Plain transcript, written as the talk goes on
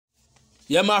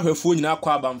Yema hwefo nyina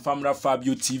kwa aba mfamra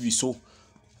Fabio TV so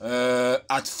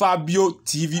at Fabio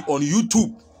TV on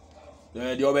YouTube.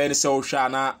 The obey say ohwa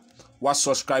na wa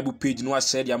subscribe page no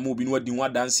share dia mo bi no di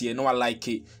one dance here no like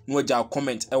it no ja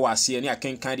comment e wa se ne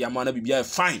akenkan dia ma na bibia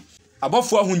fine.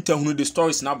 Abofo ahunta the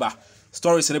stories na ba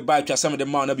stories ne ba twa sem de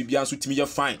ma na bibia so timi je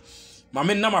fine. Ma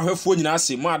me na ma hwefo nyina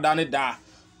ase mo ada ne da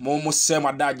mo se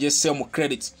ma da je se mo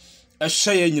credit e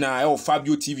hye nyina e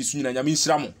Fabio TV so nyina nyame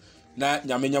nsira mo na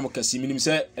nyame nyam kase minim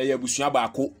se e abusua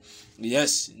baako.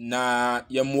 Yes na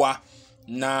yemwa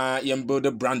na yem build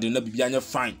a brand na bibia nya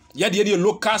fine. Ye de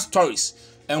local stories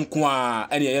enko a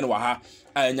ene ye no wa ha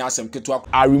anya asem keto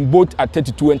Arimboat at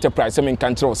 32 enterprise sem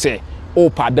country say o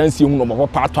pa dance hu no mo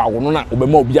pa to awono na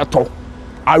obema obi ato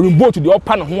Arimboat de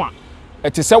opa ne ho a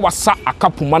ete se wasa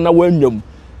akapoma na wanwam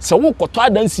se wo koto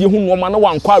dance hu no ma na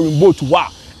wankwa Arimboat wa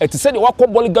ete se de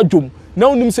wakobole gadwom na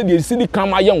onim se de sidi kan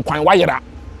ma ye nkwan wayera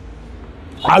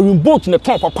Arimboat ne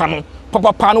ton papa no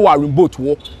papa no Arimboat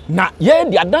wo na ye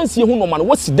de dance hu no ma no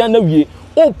wasidan na wie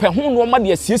o pe ho no ma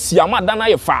de asiesia ma dan na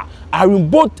ye fa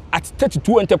Arimboat at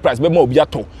 32 enterprise be ma obi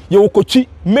ato ye wo kochi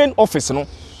main office no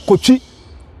kochi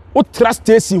o trust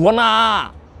station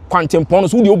wana kwantempon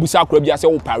so de obusa akora bia se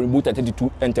wo Arimboat at 32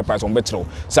 enterprise on betro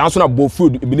sanso na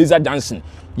Bofield Ebenezer Johnson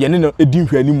ye ne na edi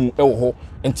hwanimu e wo ho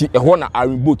enti e ho na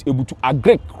Arimboat ebutu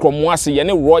agrek kromwase ye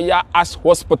ne Royal As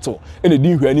Hospital ene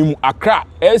di hwanimu Okrah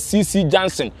SCC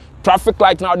Johnson traffic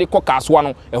light now they call kaswa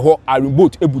no e ho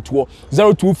Arimboat ebutuo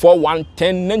 0241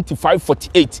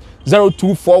 109548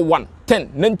 0241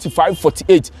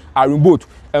 109548 Arimboat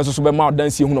enso so be ma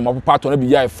dance hu no ma papa to na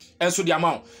bi ya enso di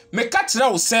amount me ka kire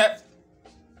wo se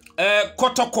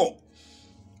Kotoko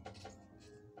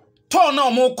to na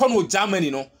mo ko no Germany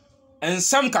no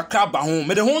ensam kakra ba ho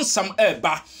me de ho nsam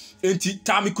ba enti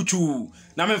tami kuchu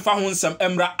na me fa ho nsam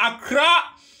emra Okrah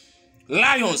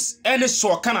Lions ene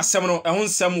so kana sem no ehun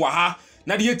sem wa ha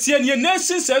na de tie ne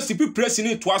Nations FCP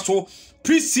president to aso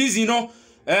pre-season no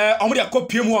omo de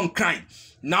akopie mu on crime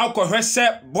na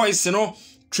akohwese boys no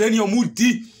training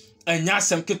omudi enya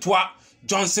sem ketwa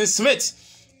Johnson Smith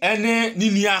ene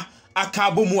ninua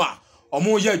akabomu a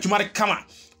omo ye adwuma kama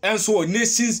enso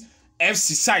Nations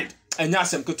FC side enya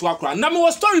sem ketwa kra na me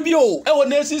wo story bi o e wo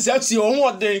Nations FC o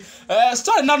ho de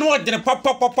story na no de papa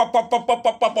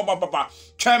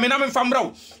chame na me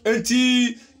famra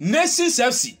enti Nations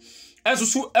FC enso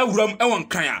so awuram e won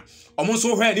kan a omo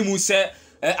so hwe ni mu se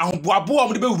ahoboabo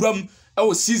omo de be wuram e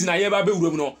wo season aye ba be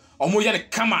wuram no omo ye ne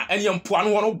kama ene mpoa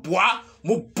no wono boa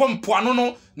mo pompoa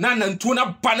no na nantuo na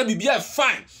ba na bibia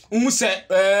fine hu se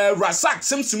Razak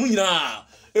semsimu nyina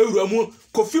ewuramu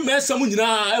Kofi mesam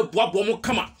nyina e boabo mo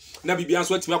kama na bibia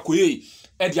so atimi akoye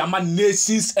e de ama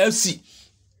Nations FC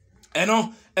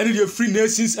eno ene de free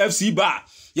Nations FC ba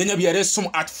yenya bi ere som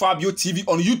at Fabio TV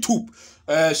on YouTube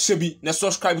shebi na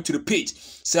subscribe to the page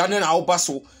say na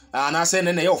obaso na say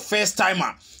na your first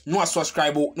timer no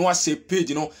subscribe no say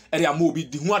page no ere ama obi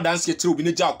di hu dance ke tire obi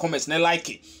ne ja comment na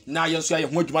like na yenso ya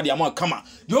ho adwuma de ama kama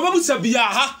de obabu sa bia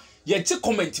ha ye che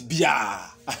comment bia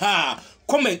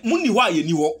comment muni ho aye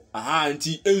ni ho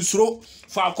nti ensuro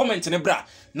fa comment ne bra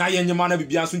na yenyema na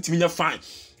bibia so ntimi nya fine.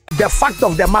 The fact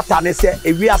of the matter is say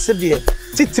e wi ase de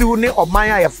titiriw ne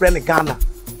oman a ye frɛ ne Ghana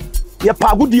ye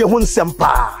pa agudie ho nsɛm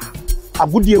pa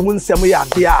agudie ho nsɛm ya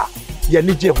de a ye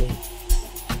ni je ho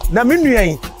na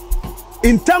menuan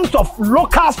in terms of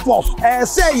local sports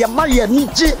say ye ma ye ni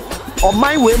je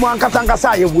oman we mu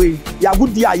ankasa ye we ya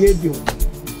agudie a ye di ho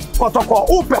Kotoko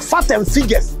who per fact and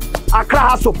figures Okrah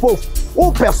has suppose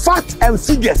who per fact and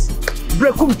figures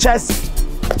Bechem chess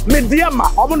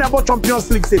Mediama omo na bo Champions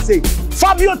League say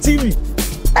Fabio TV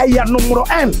eye numero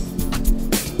N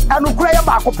anu Okrah ya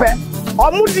ba ko pe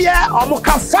omo de omo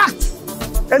ka fact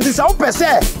enti say wo pe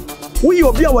say we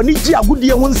obi a wani gi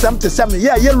agudie ho nsem te sem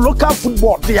ye local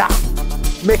football dia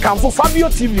me kan fo Fabio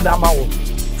TV na ma wo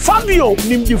Fabio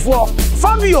nimdifo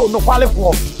Fabio no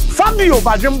kwalefo Fabio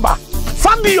bajimba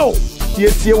Fabio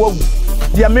tie wagu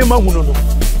dia mema hunu no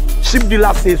ship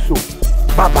dealer say so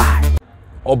bye bye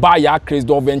Oba ya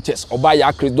Crystal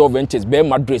Ventures be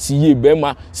ma dress ye be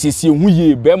ma sisi hu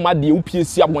ye be ma de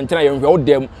upiesi abontena ye hwe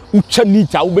odem ucha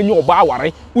nita ubenye oba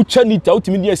aware ucha nita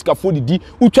utimi de sikafo didi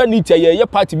ucha nita ye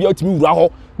party bia utimi wura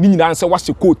ho ni nyina nse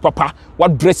wase coat papa wa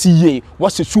dress ye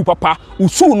wase shoe papa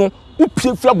usu no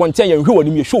upie fira abontena ye hwe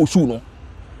woni me show usu no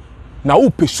na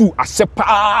upesu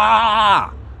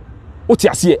asepa oti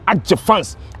ase age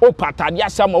fans o patade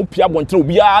asama opia bontene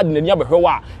obia de nani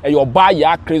abehwewa e yoba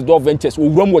ya Crystal Ventures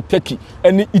owuram wo Turkey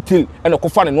ene Italy ene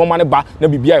kofa ne no ma ne ba na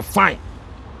bibia e fine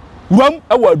wuram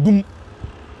e wa dum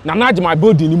na najima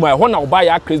building ni ma e ho na oba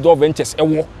ya Crystal Ventures e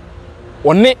wo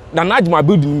one Nanajma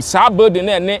building sa building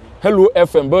ne Hello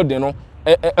FM building no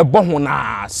ebo ho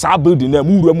na sa building na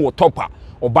mu wura mu topa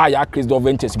oba ya Chris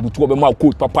Ventures butu obema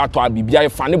coat papa to abibia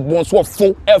fa ne bon so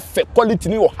full effect quality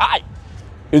ni high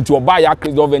enti oba ya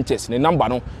Chris Ventures ne number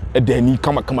no edani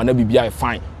kama na bibia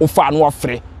fine o fa no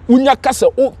afre unya kase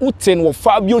o ten wo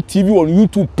Fabio TV on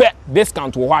YouTube pe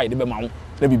discount wo high de be ma ho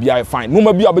na bibia fine no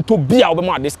ma bia beto bia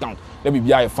obema discount na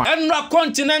bibia fine Enra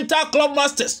Continental Club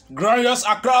Masters glorious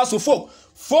Okrah so folk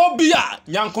phobia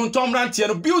nyankontom rantie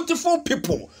no beautiful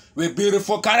people with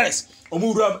beautiful careers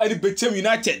omuram any Bechem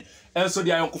United and so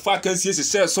the ayonkofa kan sie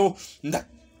se so na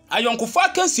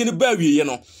ayonkofa kan sie ne ba wiye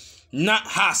no na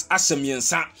has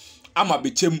asemiensa ama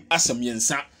Bechem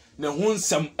asemiensa na ho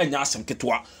nsam anya asem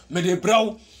ketwa me de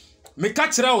braw me ka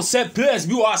kire o se players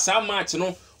bi wa asa match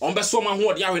no on be so ma ho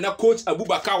ode ahwe na coach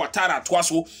Abubakar Watara toa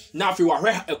so na afi wa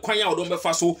hwe ekwan a odom be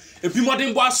fa so ebi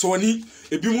modern bo asoni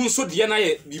ebi mu nso de na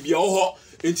ye bibia wo ho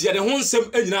enti ye de ho nsam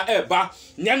anyina eba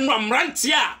nyenwa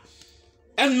mrante a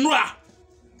enra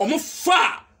omo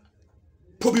fa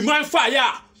pobiman fa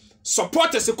ya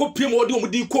supporters ko piem ode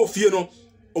omudi ko fie no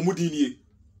omudi nie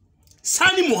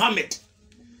Sani Mohammed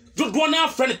do na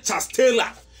friend Charles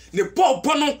Taylor ne ball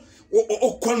no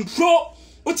o control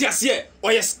o ti ase o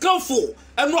ye skillful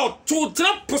and no to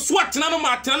tra poswat na no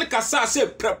ma tra ne kasa se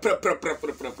pre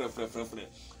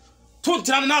to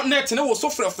tra na net ne wo so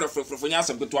frɛ nya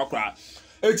asem to akra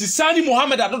eti Sani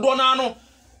Mohammed do na no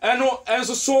eno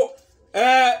enso so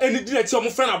eni di na ti o mo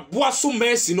frɛ na boa so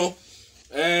Messi no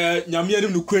nyame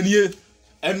anim no kwanie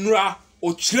enura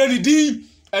o kyerɛ ni din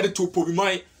e de to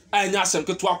pobiman anya asem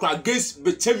to akra against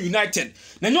Bechem United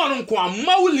na nyo no nko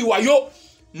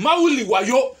Mawuli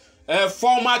wayo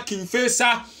former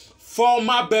Kingfisher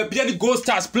former Bebiani Gold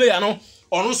Stars player no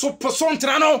ono so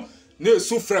posontra no na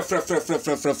so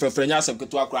frɛ nya asem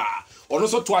to akra ono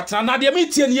so to atra na de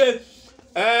metie nie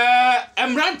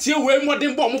emrantie we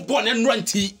modern bo mo bo ne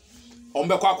nranti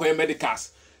ombekwa akoye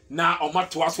medicals na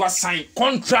omato aso sign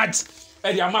contract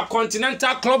e de ama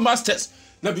Continental Club Masters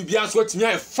na bibia so atimi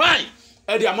ai fine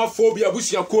e de ama phobia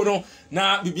busia ko no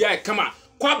na bibia e kama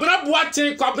Kwabena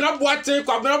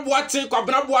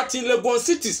Boateng Legon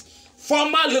Cities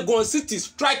former Legon Cities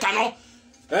striker no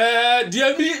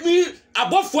de mi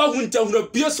abofo ahunta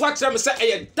bia so akere me say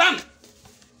e done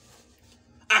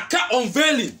aka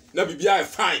unveiling na bibia e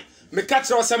fine me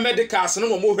catch us medicals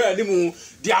no mo hwe animu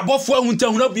de abofo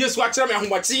ahunta bia so akere me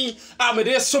ahomatin a me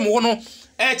de som wo no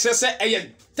e kire say e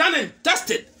done and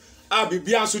dusted a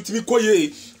bibia so timi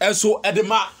koye enso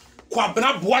edema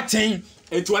Kwabena Boateng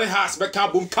etwale has beka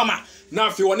bom kama na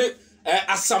afi woni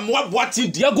Asamoah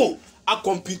Boateng Diego a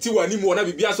compete wani mo na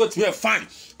bibia so timi fine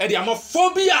e de ama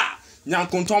phobia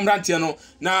nyankontom rantie no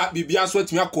na bibia so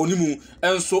timi akoni mu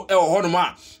enso e ho no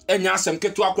ma enya asem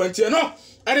keto akwantie no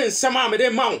e de nsem a me de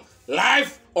ma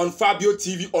live on Fabio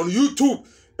TV on YouTube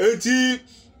enti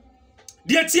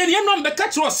de tie ne no be ka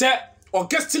kiro se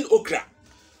Augustine Okrah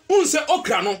unse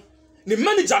Okrah no ne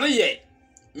manager no ye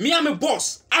Miami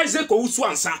boss Isaac Owusu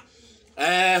ansa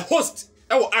host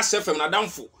ewo HFM na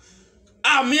damfo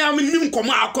Miami nim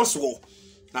koma akoso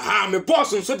me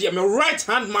boss nso de me right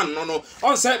hand man no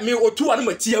on say me otu anu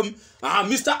matiam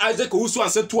Mr Isaac Owusu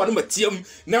ansa tu anu matiam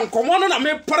na nkomo no na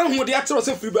me pare ho de atero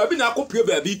se free baabi na akopie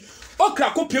baabi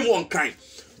Okrah kopie won kan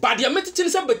but the metiti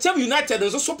se Bechem United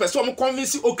nso so person mo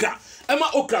convince Okrah ema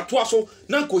Okrah to aso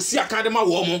na nkosi akadema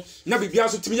wo mo na bibia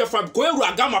so timi ya fa ko eru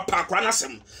agama pa akra na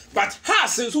sem but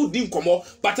has nso di nkomo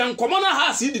but nkomo na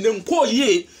has di ne nko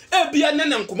ye ebia ne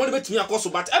nkomo ne betimi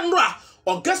akoso but enra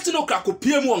Augustine Okrah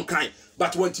kopie mu on kan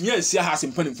but wantimi ansia has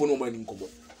mpanimfo no mani nkomo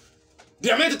the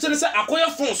metiti se akoya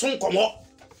fon so nkomo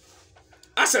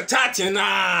asa tatin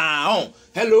na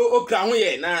hello Okrah ho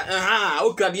ye na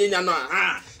Okrah de nya no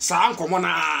sa nkomo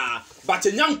na but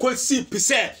nyanko si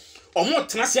pise omo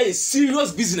tenase ye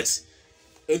serious business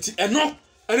enti eno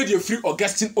ene de free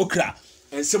Augustine Okrah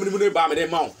ensem ni mu ne ba me de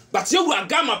ma but ye wu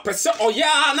agama pese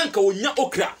oya na nka onya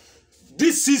Okrah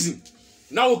this season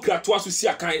na Okrah to aso si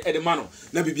akan e de ma no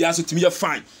na bibia so timi ye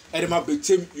fine e de ma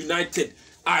Bechem United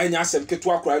a enya asem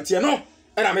keto akora enti eno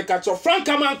e na me ka cho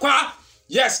Franka Mankwa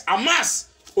yes amas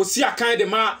osi akan de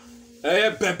ma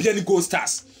Bebiani Gold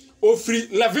Stars o free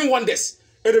 11 wonders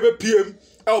e de be PM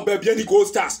e Bebiani Gold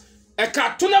Stars e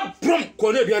ka to na brom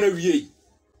ko na bia na wie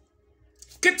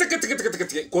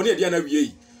kete ko na bia na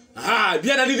wie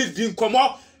bia na ni din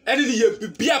komo ene ni ye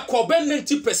bia ko ben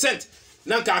 90%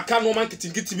 na ka aka no man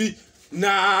kitingiti bi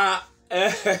na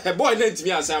boy 90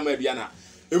 mi ansa ma bia na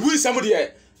e wu sam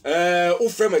de o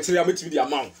frame material metimi di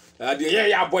amount de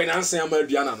ya boy na ansa ma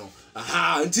bia na no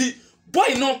nti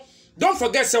boy no don't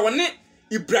forget say one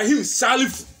Ibrahim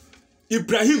Salif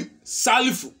Ibrahim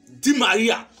Salifu, Di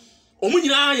Maria.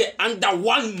 Omunyina ye under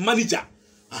one manager.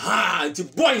 The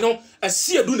boy no a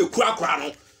see do the Okrah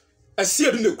no. A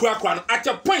see do the Okrah at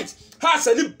a point has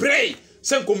any brain.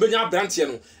 Sen kombenya brantie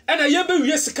no ena ye be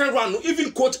wie second round no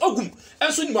even coach Ogum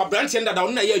enso nyuma brantie nda da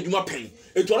wona ye adwuma pen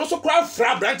etu ono so kra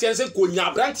fra brantie sen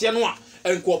konya brantie no a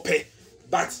enko pe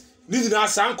but this na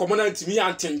san commonal timi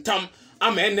antentam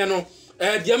ama enne no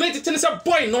the amount ten say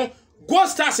boy no go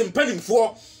stars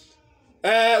mpanimfo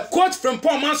coach from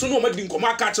Paul Manso no madi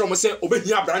nkoma ka kire mo say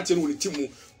obehia brantie no woni timu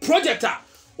projector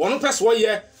ono pese wo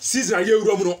ye season a ye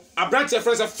wuram no abrantie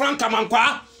friends Frank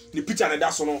Amankwa ni picture na da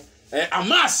so no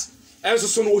amas enso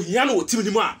so no hia no team ni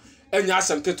mu a enya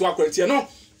asem keto akwantie no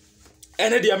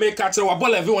ene de make catch wa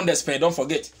ball everyone this play don't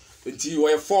forget nti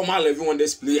we formal everyone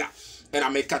this player and I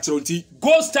make catch nti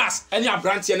Gold Stars enya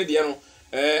brantie ne de no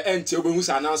enti obehu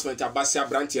sa announcement abasia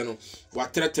brantie no wa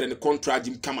tretre ne contract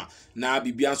dim kama na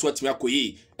bibia nso atimi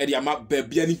akoyi e de ama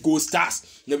babia ni Gold Stars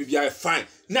na bibia fine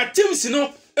na teams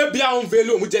no ebia on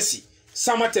velo mu jesi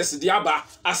Samates diaba,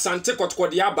 Asante Kotoko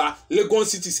diaba, Legon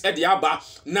Cities diaba,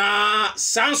 na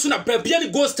Sansu na babia ni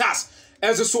Gold Stars.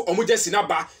 Enzo so omuja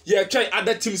sinaba, ye try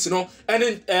other teams no, and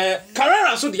then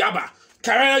Carrera so diaba,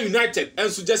 Carrera United,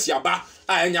 enzo just yaba,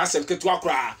 enya asem ketu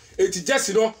Okrah. Eti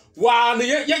just no, wa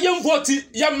ye vote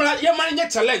ye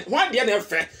challenge. One day na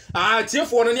fe.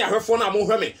 Tiefo no ne ahwefo na mo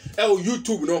hweme.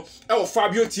 YouTube no,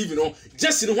 Fabio TV no.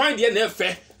 Just no one day na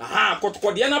fe.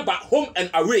 Kotoko de na ba home and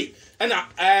away. And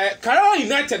Carrera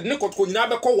United ne Kotoko nyina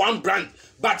be call one brand,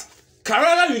 but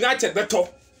Carrera United be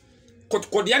top.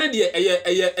 Kotoko de na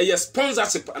de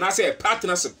sponsorship and I say a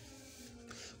partnership.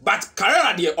 But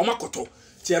Carrera de omakoto.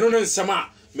 Ti eno no nsema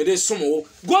me de somo.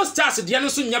 Gold Stars de no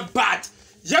so nya bad.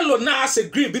 Yellow na as a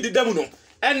green be the demo no.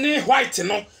 Any white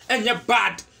no enya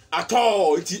bad at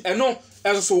all. Ti eno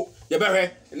enso ye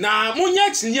behwe na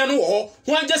munya chinye no ho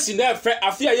ho just na fe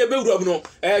afia ye bewuram no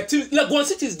Legon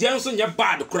Cities de enso nya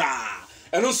bad kra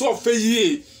eno so fe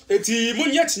yi eti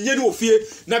munya chinye no ofie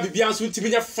na bibia enso ntimi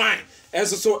nya fine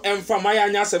enso so emfa maya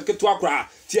nya asem keto akra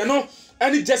ti eno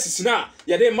any justice na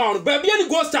ye de ma on ba bia ni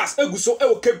Gold Stars eguso e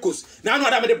wo Cape Coast na anu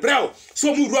ada me de brew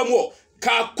so mu wuram wo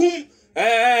Kakum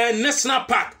National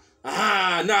Park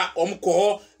na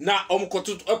omko na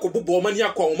omkoto ekobubo mani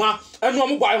akoma enu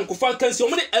ombo ayonkofa kansi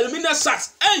omne Elmina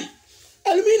Sacks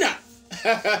Elmina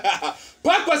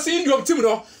Park was in your team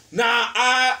no na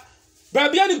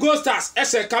babia ni Gold Stars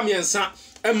ese kamiensa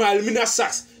ema Elmina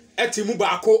Sacks etimu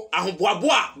baako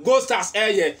ahoboaboa Gold Stars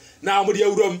na omde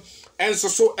awuram enso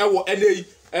so ewo enei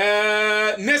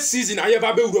next season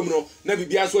ayeba be wuram no na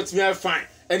bibia so etimi fine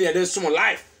ene ye den som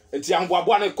live enti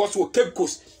ahoboaboa na cost wo Cape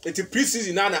Coast enti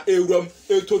pre-season na ewuram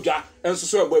etodwa enso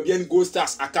so babia ni Gold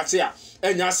Stars akate a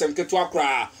enya asem keto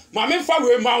Okrah ma memfa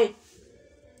we mawo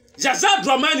Jazza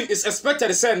Dramani is expected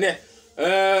to send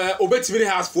obetimi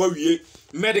has for wie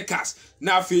medicals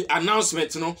na fi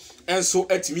announcement no enso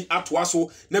etimi atoa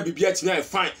so na bibia etimi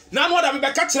fine na no da me be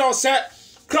ka kire o se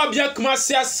Krabia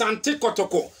Kumasia Sante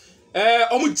Kotoko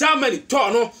omu Germany to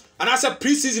no and as a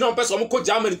pre-season on person omu ko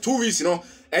Germany 2 weeks no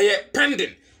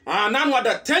pending na no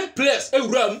other 10 players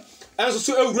ewuram enso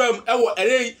so ewuram ewo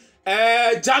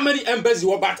Germany embassy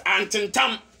wo but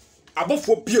antentam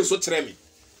abofo bie so kire me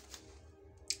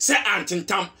se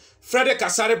antentam Frederick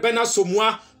Kasare Bena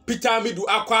Somua Peter Midu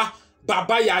Akwa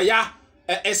Baba Yaya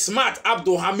Smart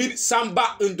Abdul Hamid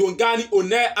Samba Ndongani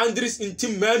One Andris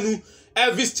Intim Manu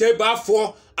Elvis Cheba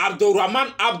for Abdul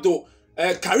Rahman Abdul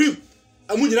Karim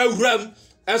amunyina wuram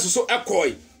enso so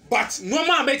ekoi but no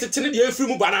ma make tene de afri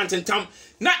mu banantentam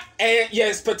na ye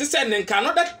expect say nka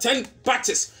another 10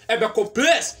 batches ebeko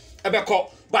players ebeko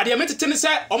but ye make tene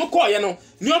say omko ye no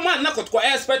no ma na Kotoko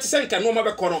expect say nka no ma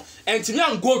beko no entimi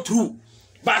an go through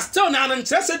but still na an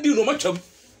interest di no matwam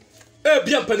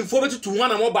bia mpanifo betutu ho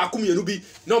na mo ba akomienu bi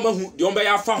na o mahu de o be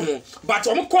ya fa ho but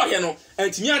omko ye no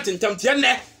entimi antentam tie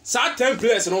ne sa 10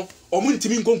 players no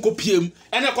omuntimi nkonko piem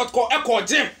ene Kotoko eko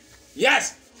gym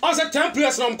yes on say 10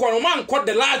 players no mko no man ko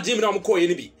the large gym na mko ye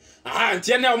ni bi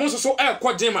ntie ne omo so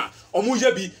eko gym a omu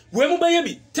ye bi we mu be ye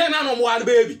bi 10 na no mo wa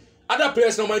be ye bi other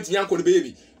players no man timi anko no be ye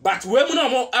bi but we mu na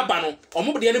omo aba no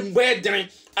omo de ne be den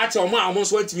ate omo a omo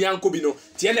so antimi anko bi no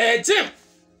tie na gym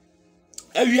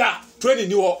awia training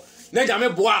ni wo na jame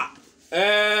boa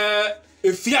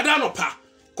efiada no pa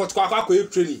Kotoko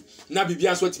akwa training na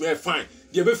bibia so timi fine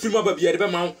de be free ma ba bia de be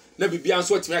ma na bibia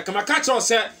so timi kama ka kire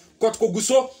se Kotoko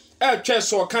guso twa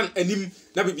so kan anim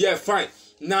na bibia fine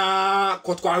na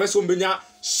Kotoko aweso mbenya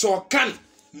so kan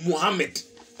Muhammad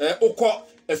okọ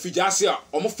afijase a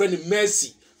omo friend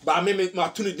Messi ba me ma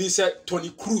tuni din se Tony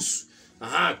Cruz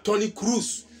Tony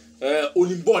Cruz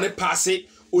onimbo ne passe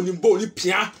onimbo ni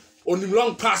pia onim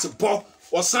long pass ball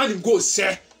or sign him go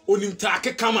say onim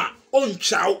take kama on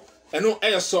chow and no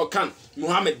air so can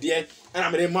Muhammad dear and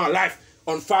I'm in my life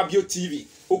on Fabio TV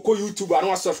oko YouTube and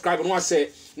no subscribe and no say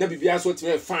na bibia so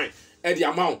to fine e the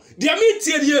amount dia me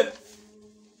tie die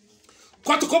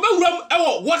Kotoko be wuram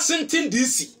e Washington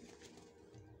DC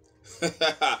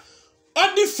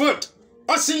Otumfuo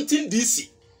Washington DC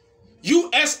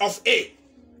US of A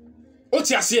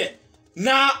Otiase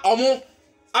na omo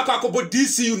akwakobo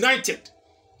DC United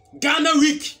Ghana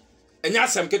week enya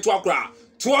asem keto akra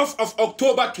 12th of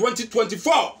October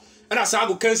 2024 and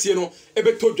asago kansie no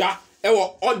ebetodwa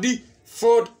ewo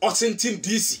Otumfuo Washington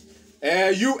DC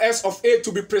US of A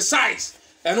to be precise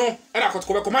and no and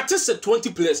Kotoko be come test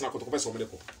 20 players na Kotoko be so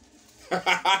medeko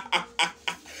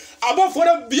abo for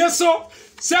the bieso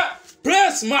se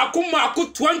players mako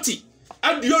 20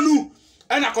 aduonu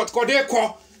and Kotoko de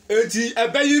ko enti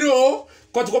ebeyiro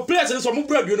Kotoko players so mo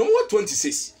bra aduonu mo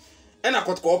 26 and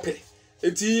Kotoko pe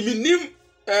enti minim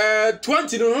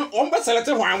 20 no on be select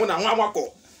hwan mo na hwan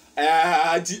akọ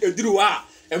ediruwa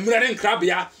emrere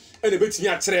nkrabia and ebetimi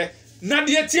atere na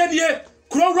de tie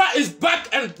Okrah is back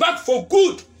and back for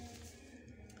good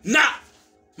na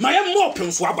mayem mo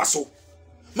penso abaso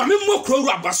mame mo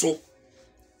Okrah abaso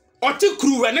oti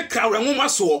kru we ne kra we nwoma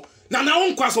so na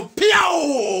wonkwa so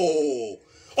piao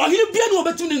ohiri bia no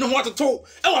obetuni ne ho atoto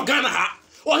e wo Ghana ha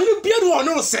ohiri bia no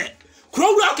no se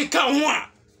Okrah akeka ho a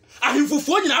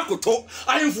ahemfufuo nyina akoto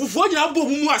ahemfufuo nyina bo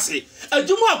mu ase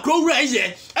adwuma Okrah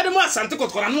eye e de mo asante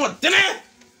Kotoko na no dene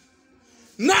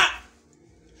na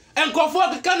enkofo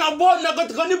akeka na board na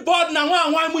Kotoko ni board na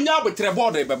hwan munya abotre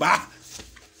board e beba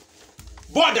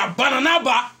board abanana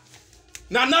ba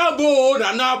na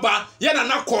naba ye na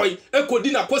nakoi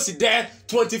ekodi na kosi de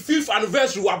 25th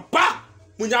anniversary wa ba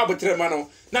munya abotre ma no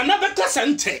na nabekasa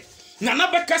nte na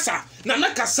nabekasa na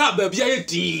nakasa ba bia ye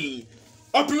din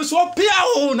opimiso pia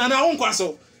o na wonkwa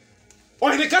so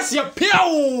ohine kase pia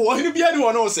o ohine bia ni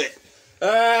wono se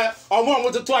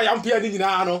omo toto ayampia ni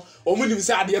nyina no omo nim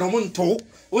se ade no mo nto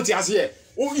woti ase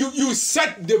you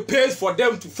set the pace for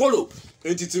them to follow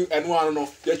 22 and 1 no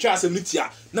ye twa asem nitia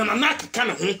na nakeka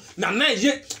ne ho na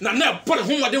ye na bore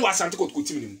ho wode wasante Kotoko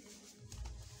tim nim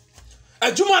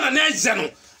adwuma na eze no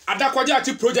adakwaje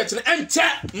ati project no ente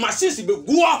masisi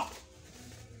beguo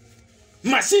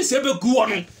masisi beguo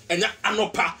no enya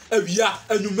anopa awia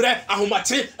anumre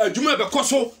ahomate adwuma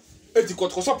bekoso eti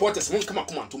Kotoko supporters mo kama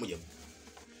komanto mo yam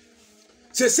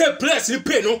se place ni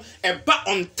pay no e ba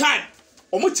on time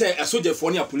omoche asoje fo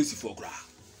ne a police fo Okrah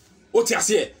oti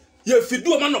ase ye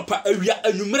fidu omanopa awia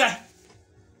anumre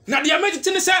na de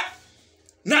amagite ne se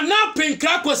na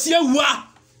penka kwase awua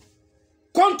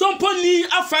kontomponi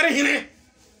afare hene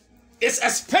is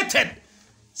expected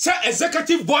say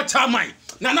executive board chairman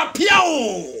na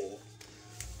piao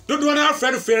do na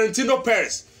friend Florentino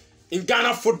Perez in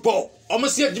Ghana football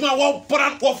almost say jima wo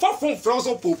poran wo fa from France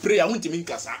for prayer huntimi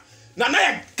nkasa na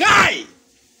guy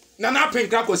na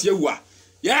penka kwase awua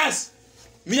yes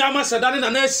mi ama sadane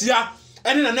na asia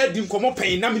ene na di nkomo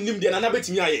pen na menim de na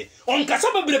betimi aye on kasa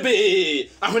bebrebe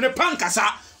ahone pan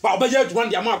kasa ba obaye adwan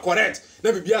de ama correct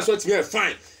na bibia so timi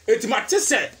fine etimate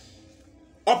se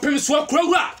opem so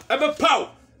Okrah ebe paw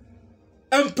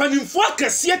empanimfo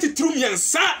akase atitrum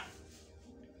yensa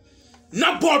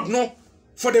na board no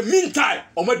for the meantime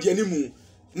omadi animu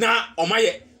na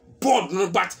omaye board no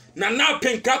but na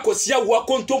penka kosia wo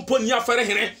kontomponi afare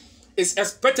hene is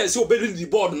expected to obey the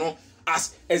board no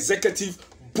as executive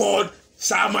board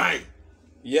chairman.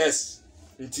 Yes,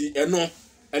 nti eno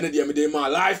ene de me dey my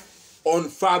life on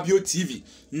Fabio TV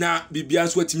na bibia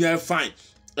so atimi fine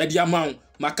e de amount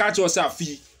makacho say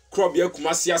afi krobia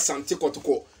kumasi asante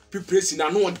Kotoko pipresi na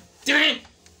no den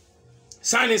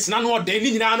science na no den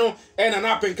ni nyina no e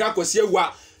na penka kwasi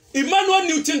awa Emmanuel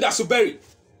Newton da so berry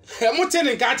e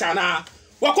motene nkacha na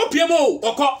wakopiem o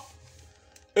okọ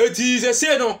eti se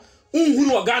say no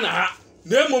unhunu Ghana ha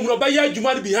na emom no baye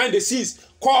adwuma behind the scenes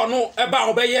call no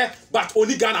eba obeye but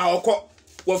only Ghana okọ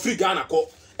wo free Ghana ko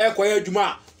ekoye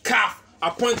adwuma CAF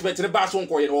appointment ne ba so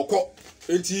nkoye no okọ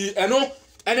enti eno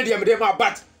ene de me ma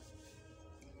but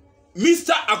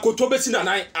Mr. Akoto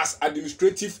Besinanan as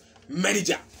administrative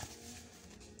manager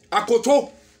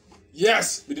Akoto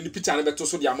yes we did picture na beto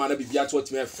so the amana bibia to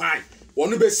otime fine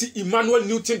wonu be si Emmanuel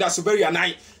Newton da so very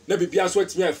anan na bibia so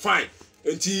otime fine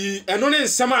enti eno ne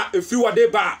nsema efri wade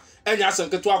ba enya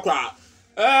asanketo akra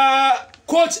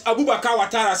coach Abubakar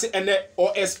Watara say ene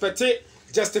or expect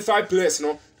justify players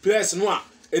no a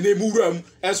ene muram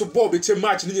enso ball Bechem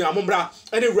match ni na momra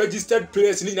ene registered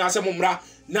players ni na ase momra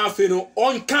na fe no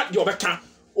on cat your beka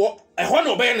o e ho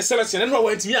no be ne selection no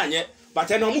wantimi anye but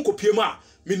ene omo kopiem a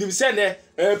minim se ne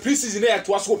pre-season e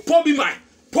to aso po bi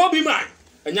man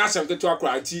enya asem keto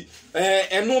akora nti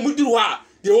eno muduru ha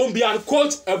de won bia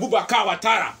coach Abubakar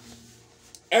Watara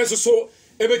enso so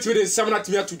ebetime de nsam na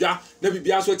timi atudwa na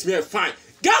bibia so timi fine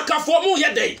Gaka for mu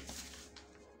ye dey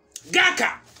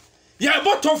Gaka ye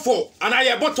bottom 4 and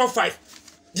I bottom 5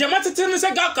 je matete no se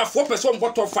Gaka 4%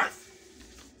 bottom 5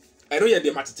 I know ye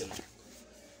de matete no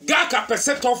Gaka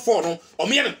percent top 4 no o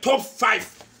me ye top 5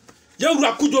 ye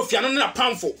wura kudo fia no na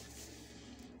pamfo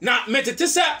na metete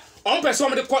se on person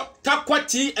me de takwa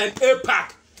T&A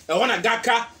Park e wona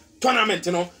Gaka tournament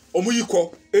no o mu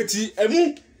yiko eti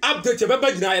emu update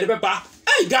beba gina ye beba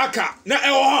hey Gaka na e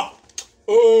ho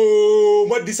oh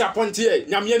what disappoint here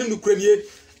nyame nim nukura nie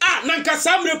na nka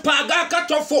samre pa Gaka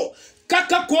top 4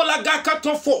 Coca-Cola Gaka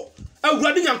top 4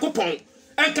 awurade nyankopon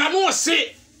enka no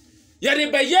se ye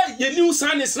de be ye new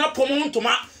signs na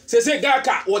pomontoma se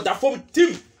Gaka wo da form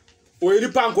team o eri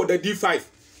panko da D5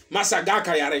 masa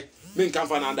Gaka yare men kan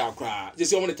fa na da Okrah je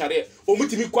se o mo tare o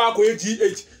mutimi kwa akọ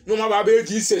G8 no ma ba be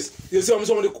G6 je se o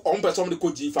mo de on person de ko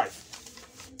G5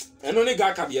 eno ne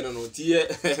Gaka de no ti ye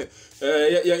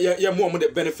mo the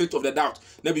benefit of the doubt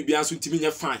na bibia so ntimi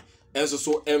nya fine enso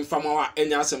so emfama wa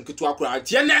enya asem keto Okrah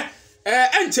tie ne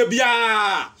enche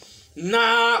bia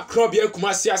na krobia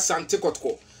kumasi asante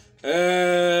Kotoko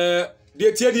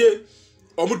de tie die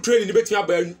o mu training ni betimi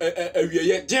aba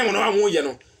awieye gym no anwo ye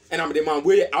no ena me de man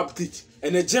boye update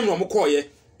ena gym no mo koye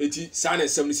eti sana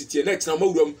ensem ni sitie na tina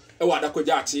mawuram e wa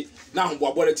adakogya achi na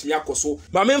ahomboabo na timi akoso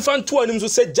ma me mfa nto anim so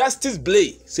say Justice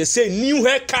Blay say new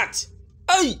haircut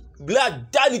ay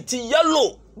blood danity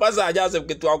yellow baza Joseph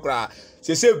keto Okrah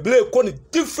say Blay ko ni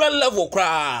different level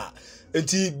Okrah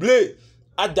enti Blay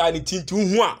adanity nti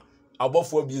hu a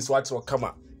abofo bi so atro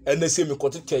kama ena say me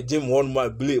kote gym one man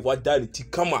Blay wa danity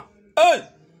kama hey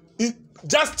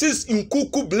Justice in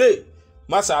Kuku Blay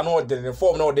masa no de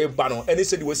form no de ba no any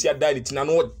said we see identity na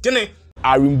no dene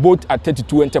Arimboat at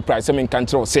 32 enterprise semen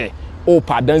control say o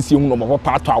padansi hu no mo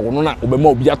pato awono na obema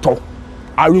obi ato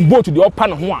Arimboat de opa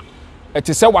ne ho a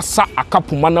ete se wasa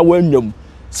akapoma na wanwam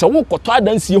se wo koto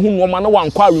adansi hu no ma na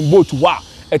wankwa Arimboat wa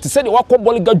ete se de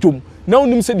wakobole gadwom na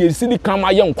onim se de sidi kan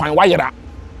ma ye nkwan wayera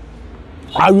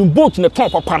Arimboat ne ton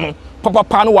papa no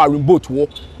papa no wa Arimboat wo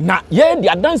na ye de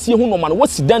adansi hu no ma no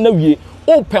wasidan na wie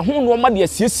o pe ho no ma de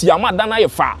asiesia ma dan na ye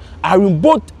fa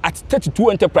Arimboat at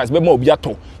 32 enterprise be ma obi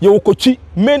ato ye wo kochi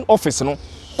main office no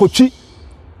kochi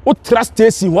o trust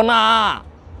station wona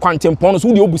kwantempon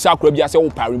so de obusa Okrah bia se wo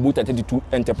pa Arimboat at 32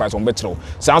 enterprise on betro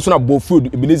san so na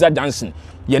Bofield Ebenezer Johnson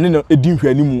ye ne no edi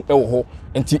hwanimu e wo ho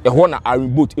enti e ho na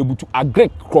Arimboat ebutu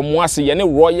agrek kromwase ye ne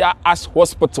Royal Ash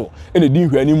Hospital ene di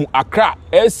hwanimu Accra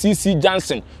SCC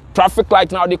Johnson traffic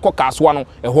light now they call kaswa no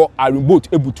e ho Arimboat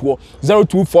ebutuo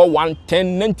 0241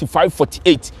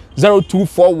 109548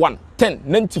 0241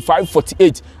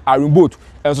 109548 Arimboat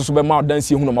enso so be ma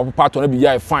dansi hu no ma papa to na bi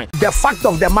ya fine. The fact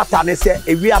of the matter ne say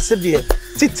ewi ase de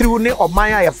titiriw ne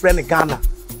oman a ye frɛ Ghana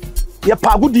ye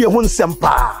pa agudie hu nsɛm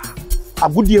pa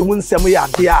agudie hu nsɛm ya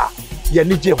de a ye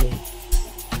ni je hu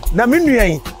na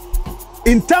menuan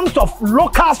in terms of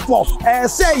local sports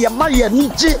say ye ma ye ni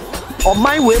je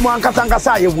oman we mo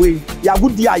ankasa ye we ya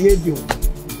agudie a ye di hu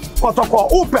Kotoko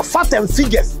who per fact and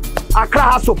figures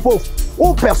Okrah has support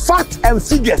who per fact and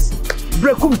figures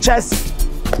Bechem chess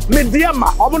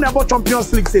Mediama omo na bo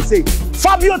Champions League say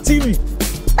Fabio TV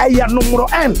eya numero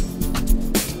n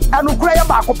anu kura ya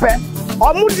ba ko pe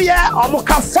omo de omo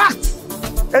ka fact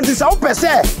enti sa wo pe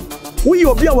se we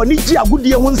obi a wani gi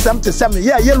agudie hu nsem te sem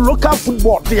ye local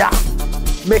football dia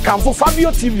make am for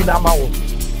Fabio TV na ma wo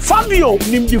Fabio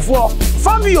nimdifo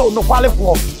Fabio no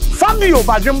kwalefo Fabio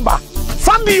bajumba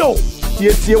Fabio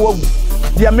ye tie wagu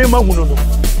dia mema hunu no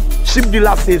ship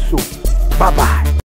dealer say so bye bye.